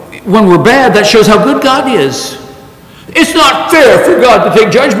 when we're bad, that shows how good God is. It's not fair for God to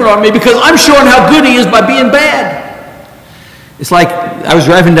take judgment on me because I'm showing how good he is by being bad. It's like I was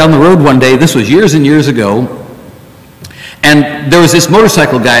driving down the road one day, this was years and years ago, and there was this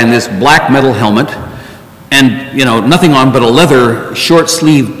motorcycle guy in this black metal helmet, and, nothing on but a leather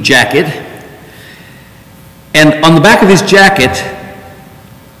short-sleeved jacket. And on the back of his jacket,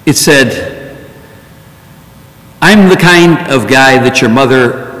 it said, I'm the kind of guy that your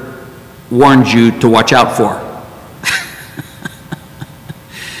mother warned you to watch out for.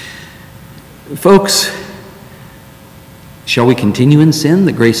 Folks, shall we continue in sin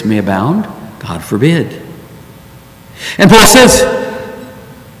that grace may abound? God forbid. And Paul says,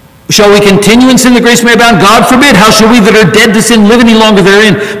 shall we continue in sin that grace may abound? God forbid. How shall we that are dead to sin live any longer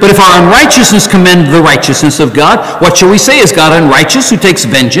therein? But if our unrighteousness commend the righteousness of God, what shall we say? Is God unrighteous who takes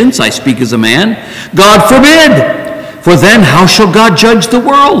vengeance? I speak as a man. God forbid. For then how shall God judge the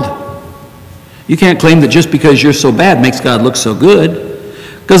world? You can't claim that just because you're so bad makes God look so good.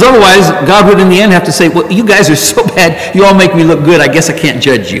 Because otherwise, God would in the end have to say, well, you guys are so bad, you all make me look good, I guess I can't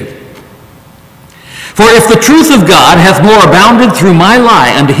judge you. For if the truth of God hath more abounded through my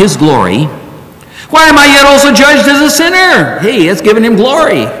lie unto his glory, why am I yet also judged as a sinner? Hey, it's given him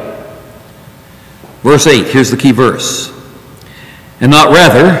glory. Verse 8, here's the key verse. And not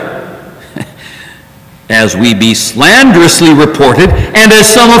rather, as we be slanderously reported, and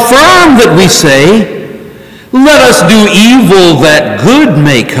as some affirm that we say, let us do evil that good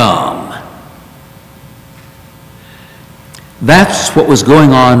may come. That's what was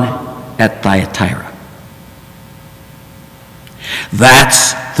going on at Thyatira.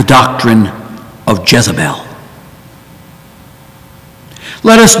 That's the doctrine of Jezebel.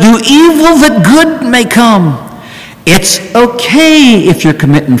 Let us do evil that good may come. It's okay if you're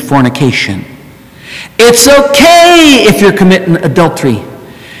committing fornication. It's okay if you're committing adultery.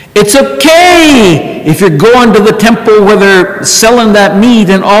 It's okay if you're going to the temple where they're selling that meat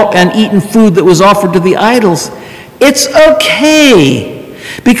and eating food that was offered to the idols. It's okay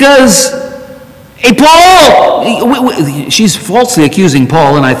because, Paul, she's falsely accusing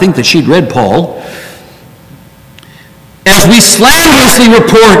Paul, and I think that she'd read Paul. as we slanderously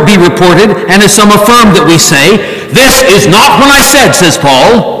be reported, and as some affirm that we say, this is not what I said, says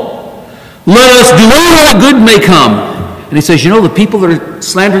Paul. Let us do all that good may come. And he says, you know the people that are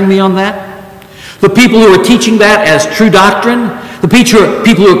slandering me on that? The people who are teaching that as true doctrine? The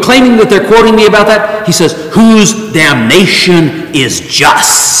people who are claiming that they're quoting me about that? He says, whose damnation is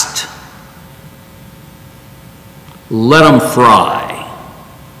just. Let them fry.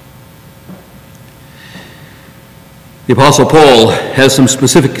 The Apostle Paul has some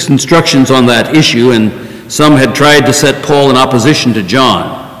specific instructions on that issue, and some had tried to set Paul in opposition to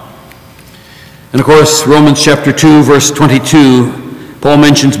John. And of course, Romans chapter 2, verse 22, Paul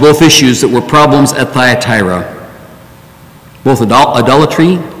mentions both issues that were problems at Thyatira, both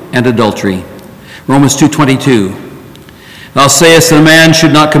idolatry and adultery. Romans 2:22, thou sayest that a man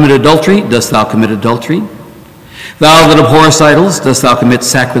should not commit adultery, dost thou commit adultery? Thou that abhorrest idols, dost thou commit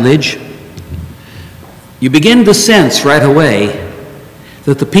sacrilege? You begin to sense right away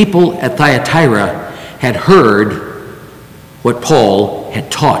that the people at Thyatira had heard what Paul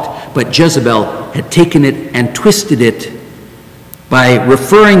had taught, but Jezebel had taken it and twisted it by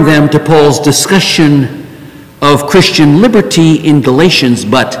referring them to Paul's discussion of Christian liberty in Galatians,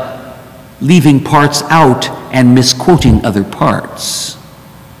 but leaving parts out and misquoting other parts.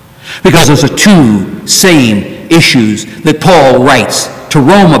 Because those are two same issues that Paul writes to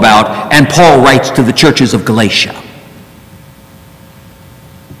Rome about, and Paul writes to the churches of Galatia.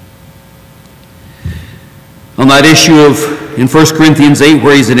 On that issue in 1 Corinthians 8,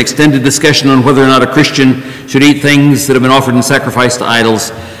 where he's an extended discussion on whether or not a Christian should eat things that have been offered in sacrifice to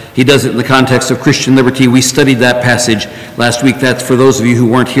idols, he does it in the context of Christian liberty. We studied that passage last week. That's for those of you who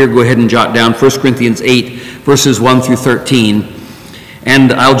weren't here, go ahead and jot down 1 Corinthians 8, verses 1 through 13.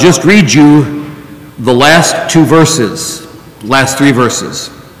 And I'll just read you the last three verses.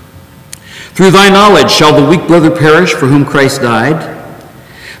 Through thy knowledge shall the weak brother perish for whom Christ died.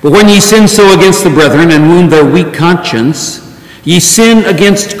 But when ye sin so against the brethren and wound their weak conscience, ye sin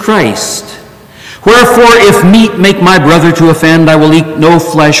against Christ. Wherefore, if meat make my brother to offend, I will eat no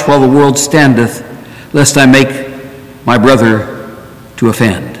flesh while the world standeth, lest I make my brother to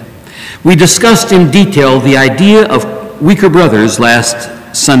offend. We discussed in detail the idea of weaker brothers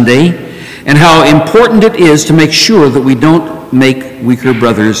last Sunday, and how important it is to make sure that we don't make weaker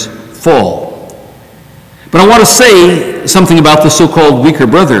brothers fall. But I want to say something about the so-called weaker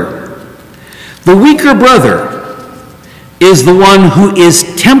brother. The weaker brother is the one who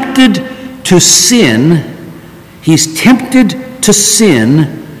is tempted to sin. He's tempted to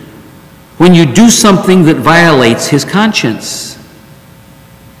sin when you do something that violates his conscience.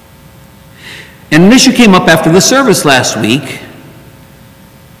 And an issue came up after the service last week,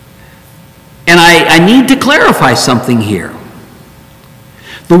 and I need to clarify something here.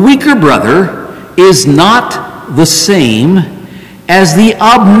 The weaker brother is not the same as the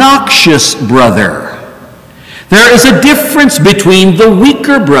obnoxious brother. There is a difference between the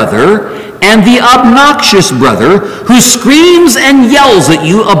weaker brother and the obnoxious brother who screams and yells at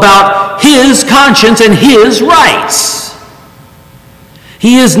you about his conscience and his rights.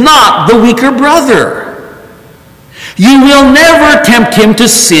 He is not the weaker brother. You will never tempt him to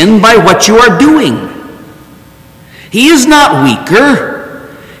sin by what you are doing. He is not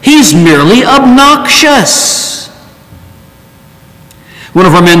weaker. He's merely obnoxious. One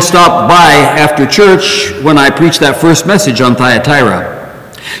of our men stopped by after church when I preached that first message on Thyatira.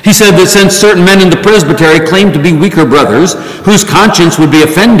 He said that since certain men in the presbytery claimed to be weaker brothers, whose conscience would be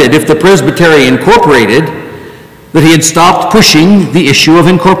offended if the presbytery incorporated, that he had stopped pushing the issue of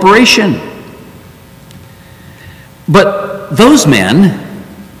incorporation. But those men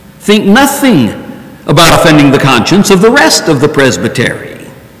think nothing about offending the conscience of the rest of the presbytery.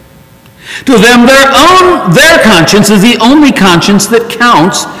 To them, their conscience is the only conscience that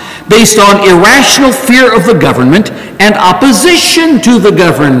counts, based on irrational fear of the government and opposition to the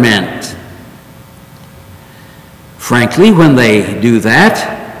government. Frankly, when they do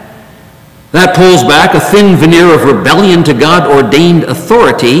that pulls back a thin veneer of rebellion to God-ordained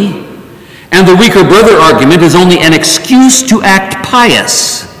authority, and the weaker brother argument is only an excuse to act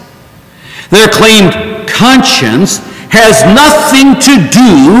pious. Their claimed conscience has nothing to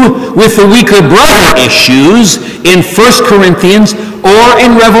do with the weaker brother issues in 1 Corinthians or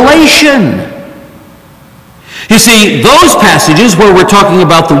in Revelation. You see, those passages where we're talking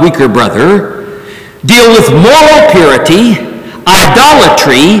about the weaker brother deal with moral purity,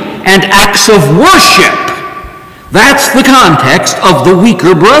 idolatry, and acts of worship. That's the context of the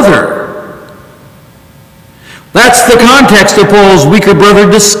weaker brother. That's the context of Paul's weaker brother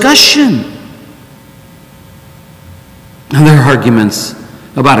discussion. And their arguments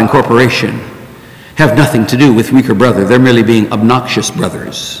about incorporation have nothing to do with weaker brother. They're merely being obnoxious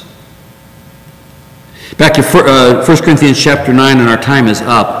brothers. Back to 1 Corinthians chapter 9, and our time is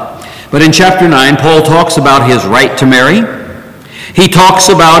up. But in chapter 9, Paul talks about his right to marry. He talks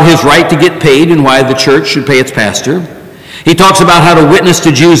about his right to get paid and why the church should pay its pastor. He talks about how to witness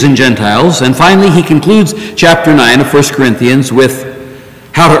to Jews and Gentiles. And finally, he concludes chapter 9 of 1 Corinthians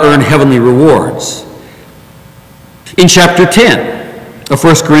with how to earn heavenly rewards. In chapter 10 of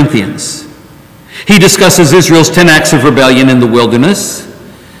 1 Corinthians, he discusses Israel's 10 acts of rebellion in the wilderness,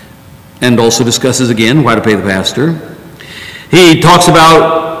 and also discusses again why to pay the pastor. He talks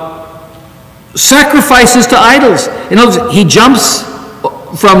about sacrifices to idols. In other words, he jumps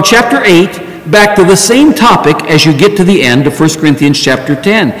from chapter 8 back to the same topic as you get to the end of 1 Corinthians chapter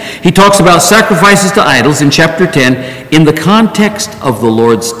 10. He talks about sacrifices to idols in chapter 10 in the context of the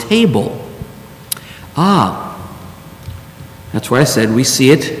Lord's table. That's why I said we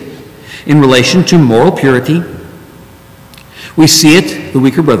see it in relation to moral purity. We see it, the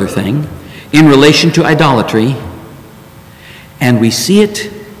weaker brother thing, in relation to idolatry, and we see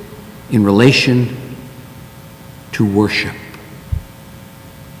it in relation to worship.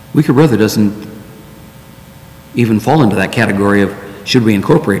 Weaker brother doesn't even fall into that category of should we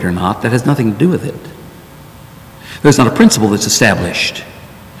incorporate or not. That has nothing to do with it. There's not a principle that's established.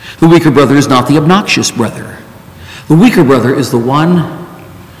 The weaker brother is not the obnoxious brother. The weaker brother is the one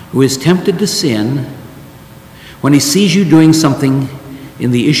who is tempted to sin when he sees you doing something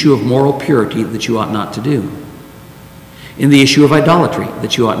in the issue of moral purity that you ought not to do, in the issue of idolatry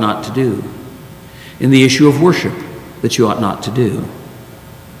that you ought not to do, in the issue of worship that you ought not to do.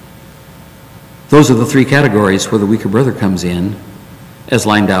 Those are the three categories where the weaker brother comes in, as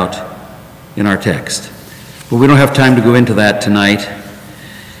lined out in our text. But we don't have time to go into that tonight.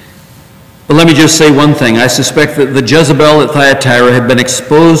 But let me just say one thing. I suspect that the Jezebel at Thyatira had been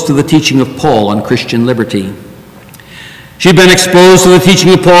exposed to the teaching of Paul on Christian liberty. She'd been exposed to the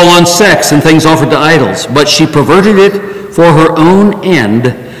teaching of Paul on sex and things offered to idols, but she perverted it for her own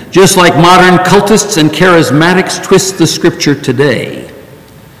end, just like modern cultists and charismatics twist the scripture today.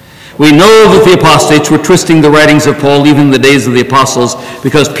 We know that the apostates were twisting the writings of Paul even in the days of the apostles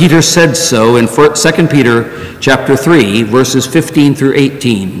because Peter said so in 2 Peter chapter 3, verses 15 through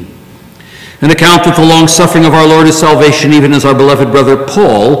 18. An account that the long-suffering of our Lord is salvation, even as our beloved brother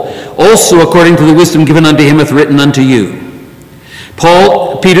Paul, also according to the wisdom given unto him, hath written unto you.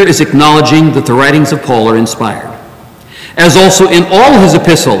 Peter is acknowledging that the writings of Paul are inspired, as also in all his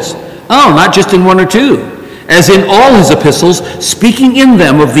epistles, not just in one or two, as in all his epistles, speaking in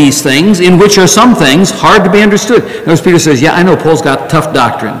them of these things, in which are some things hard to be understood. Notice Peter says, I know Paul's got tough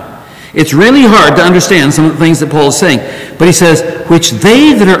doctrine. It's really hard to understand some of the things that Paul is saying. But he says, which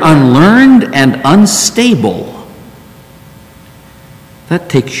they that are unlearned and unstable. That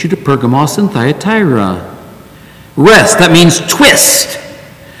takes you to Pergamos and Thyatira. Rest, that means twist,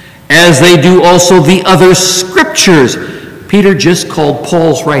 as they do also the other scriptures. Peter just called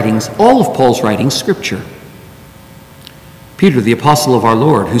Paul's writings, all of Paul's writings, scripture. Peter, the apostle of our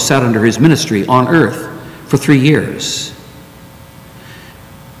Lord, who sat under his ministry on earth for 3 years,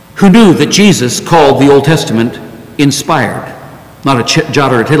 who knew that Jesus called the Old Testament inspired, not a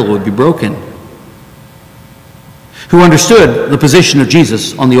jot or a tittle would be broken, who understood the position of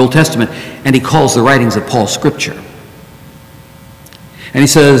Jesus on the Old Testament, and he calls the writings of Paul scripture. And he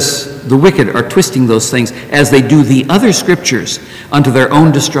says, the wicked are twisting those things as they do the other scriptures unto their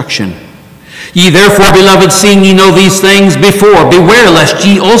own destruction. Ye therefore, beloved, seeing ye know these things before, beware lest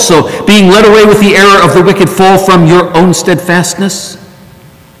ye also, being led away with the error of the wicked, fall from your own steadfastness.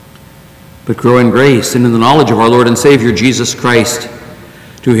 But grow in grace and in the knowledge of our Lord and Savior Jesus Christ.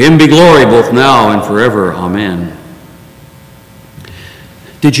 To him be glory both now and forever. Amen.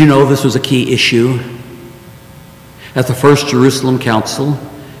 Did you know this was a key issue at the First Jerusalem Council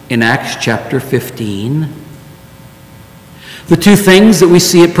in Acts chapter 15? The two things that we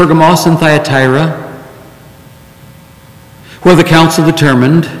see at Pergamos and Thyatira, where the council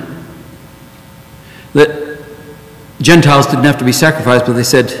determined that Gentiles didn't have to be sacrificed, but they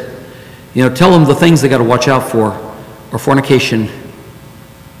said, tell them the things they got to watch out for are fornication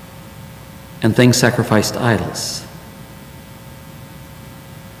and things sacrificed to idols.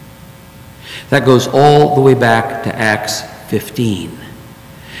 That goes all the way back to Acts 15.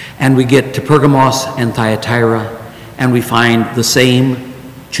 And we get to Pergamos and Thyatira, and we find the same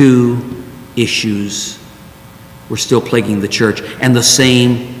two issues were still plaguing the church, and the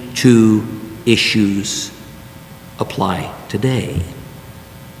same two issues apply today.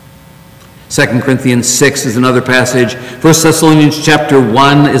 2 Corinthians 6 is another passage. 1 Thessalonians chapter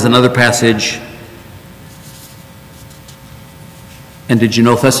 1 is another passage. And did you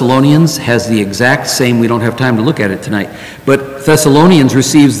know Thessalonians has the exact same, we don't have time to look at it tonight, but Thessalonians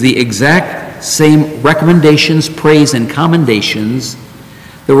receives the exact same recommendations, praise, and commendations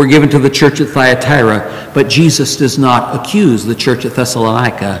that were given to the church at Thyatira, but Jesus does not accuse the church at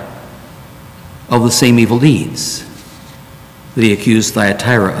Thessalonica of the same evil deeds that he accused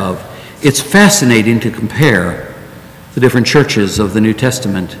Thyatira of. It's fascinating to compare the different churches of the New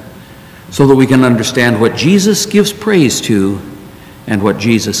Testament so that we can understand what Jesus gives praise to and what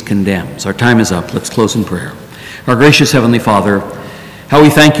Jesus condemns. Our time is up. Let's close in prayer. Our gracious Heavenly Father, how we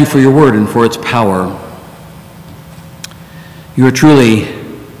thank you for your word and for its power. You are truly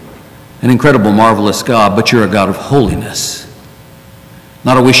an incredible, marvelous God, but you're a God of holiness,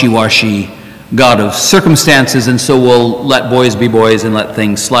 not a wishy-washy God of circumstances, and so we'll let boys be boys and let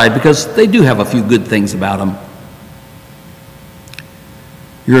things slide, because they do have a few good things about them.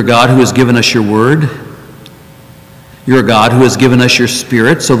 You're a God who has given us your word. You're a God who has given us your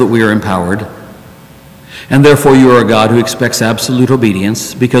Spirit so that we are empowered. And therefore you are a God who expects absolute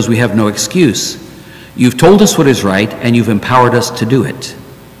obedience because we have no excuse. You've told us what is right, and you've empowered us to do it.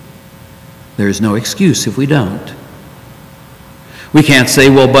 There is no excuse if we don't. We can't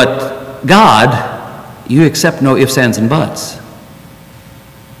say, well, but God, you accept no ifs, ands, and buts.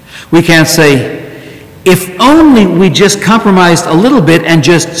 We can't say, if only we just compromised a little bit and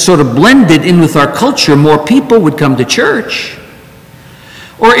just sort of blended in with our culture, more people would come to church.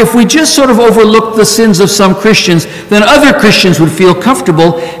 Or if we just sort of overlooked the sins of some Christians, then other Christians would feel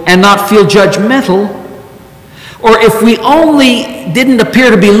comfortable and not feel judgmental. Or if we only didn't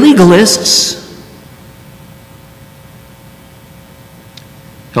appear to be legalists.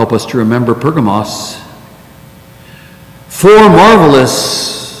 Help us to remember Pergamos. 4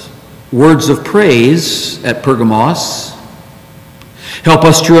 marvelous words of praise at Pergamos. Help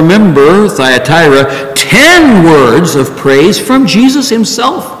us to remember Thyatira, 10 words of praise from Jesus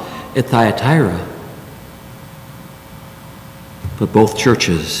himself at Thyatira. But both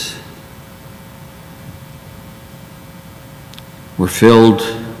churches were filled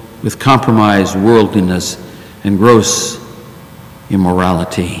with compromised worldliness and gross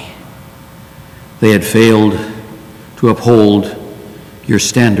immorality. They had failed to uphold your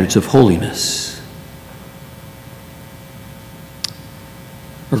standards of holiness.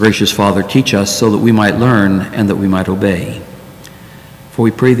 Our gracious Father, teach us so that we might learn and that we might obey. For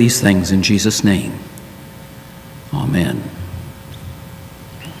we pray these things in Jesus' name. Amen.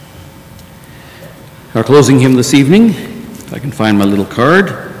 Our closing hymn this evening, if I can find my little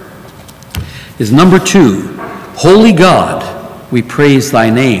card, is number 2, Holy God, we praise thy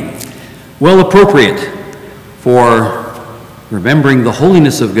name. Well appropriate for remembering the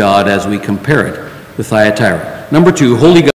holiness of God as we compare it with Thyatira. Number 2, Holy God.